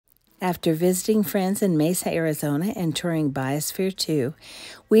After visiting friends in Mesa, Arizona, and touring Biosphere 2,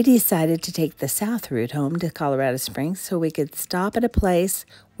 we decided to take the south route home to Colorado Springs so we could stop at a place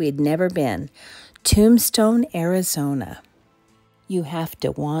we'd never been, Tombstone, Arizona. You have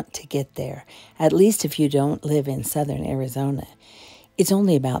to want to get there, at least if you don't live in southern Arizona. It's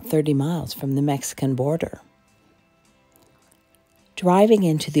only about 30 miles from the Mexican border. Driving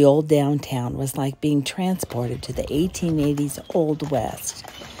into the old downtown was like being transported to the 1880s Old West,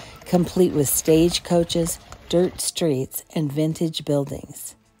 complete with stagecoaches, dirt streets, and vintage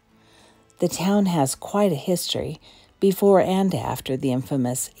buildings. The town has quite a history before and after the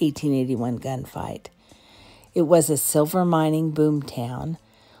infamous 1881 gunfight. It was a silver mining boom town,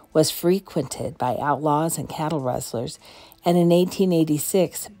 was frequented by outlaws and cattle rustlers, and in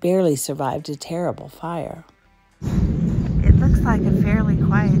 1886 barely survived a terrible fire. It looks like a fairly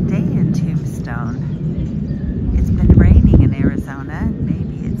quiet day in Tombstone. It's been raining in Arizona, and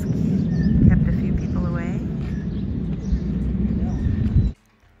maybe it's kept a few people away.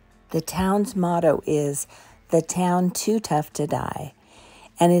 The town's motto is, "The town too tough to die,"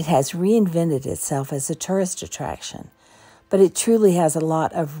 and it has reinvented itself as a tourist attraction, but it truly has a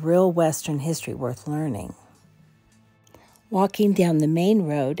lot of real Western history worth learning. Walking down the main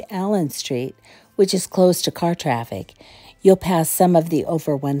road, Allen Street, which is closed to car traffic, you'll pass some of the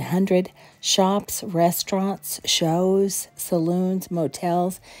over 100 shops, restaurants, shows, saloons,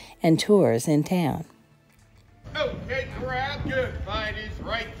 motels, and tours in town. Okay, Corral, Gunfight is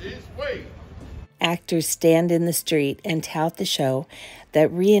right this way. Actors stand in the street and tout the show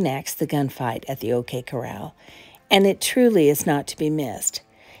that reenacts the gunfight at the OK Corral, and it truly is not to be missed.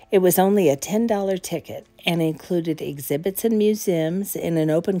 It was only a $10 ticket and included exhibits and museums in an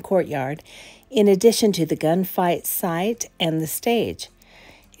open courtyard, in addition to the gunfight site and the stage.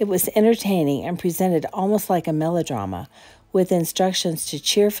 It was entertaining and presented almost like a melodrama, with instructions to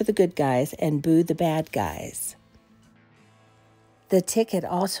cheer for the good guys and boo the bad guys. The ticket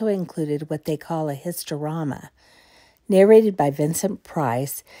also included what they call a historama, narrated by Vincent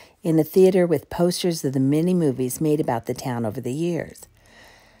Price in a theater with posters of the many movies made about the town over the years.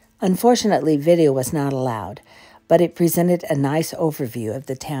 Unfortunately, video was not allowed, but it presented a nice overview of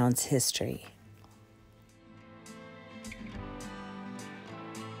the town's history.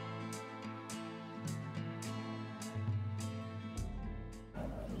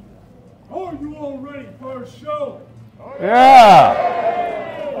 Are you all ready for a show? Yeah!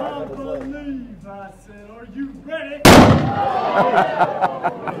 I believe I said, are you ready?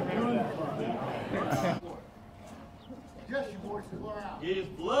 Yes, you boys can go out. He's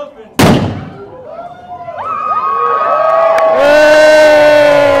bluffing.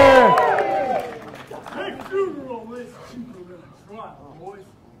 Hey, funeral, let's shoot a little trot, boys.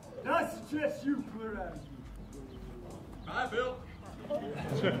 I suggest you clear out of here. Bye, Bill.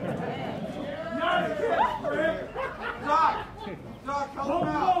 Nice catch, Fred. Doc, help Oh, him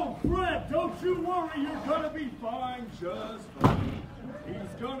out. no, Fred, don't you worry. You're going to be fine, just fine.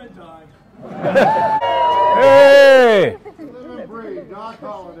 He's going to die. Hey! Live and breathe, Doc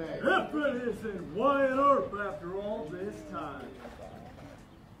Holliday. If it isn't Wyatt Earp after all this time.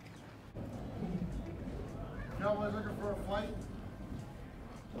 Cowboys looking for a fight?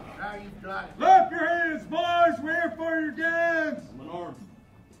 Now you've got it. Clap your hands, boys. We're here for your guns. I'm unarmed.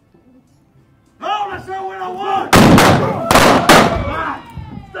 No, that's not what I want.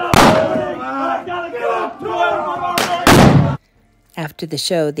 Stop moving. I gotta get up to it. After the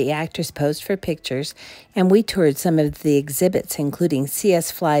show, the actors posed for pictures, and we toured some of the exhibits, including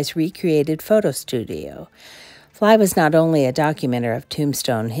C.S. Fly's recreated photo studio. Fly was not only a documenter of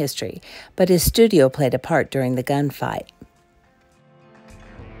Tombstone history, but his studio played a part during the gunfight.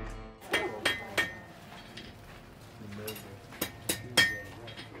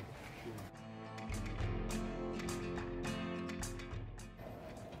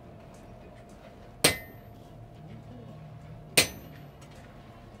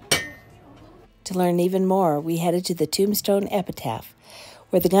 To learn even more, we headed to the Tombstone Epitaph,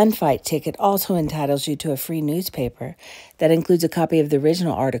 where the gunfight ticket also entitles you to a free newspaper that includes a copy of the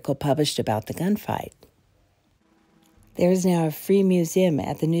original article published about the gunfight. There is now a free museum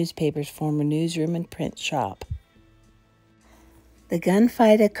at the newspaper's former newsroom and print shop. The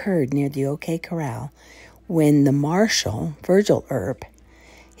gunfight occurred near the OK Corral when the marshal, Virgil Earp,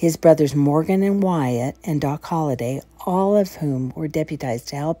 his brothers Morgan and Wyatt, and Doc Holliday, all of whom were deputized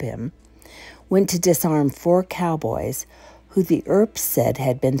to help him, went to disarm 4 cowboys who the Earps said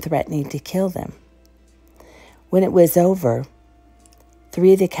had been threatening to kill them. When it was over,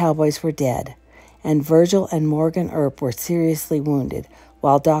 3 of the cowboys were dead, and Virgil and Morgan Earp were seriously wounded,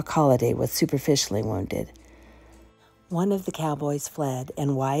 while Doc Holliday was superficially wounded. One of the cowboys fled,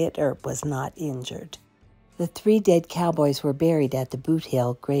 and Wyatt Earp was not injured. The 3 dead cowboys were buried at the Boot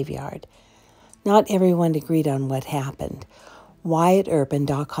Hill graveyard. Not everyone agreed on what happened. Wyatt Earp and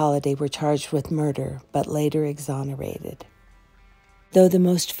Doc Holliday were charged with murder, but later exonerated. Though the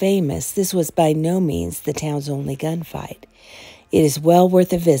most famous, this was by no means the town's only gunfight. It is well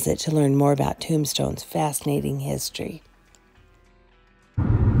worth a visit to learn more about Tombstone's fascinating history.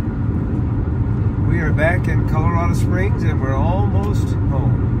 We are back in Colorado Springs and we're almost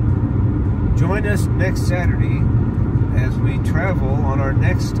home. Join us next Saturday as we travel on our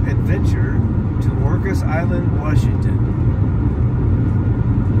next adventure to Orcas Island, Washington.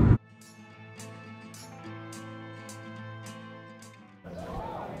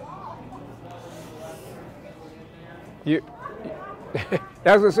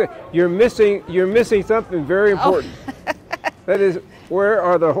 I was going to say, you're missing something very important. Oh. That is, where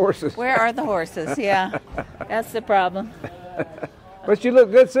are the horses? Where are the horses? Yeah, that's the problem. But you look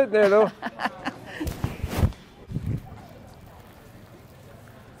good sitting there, though.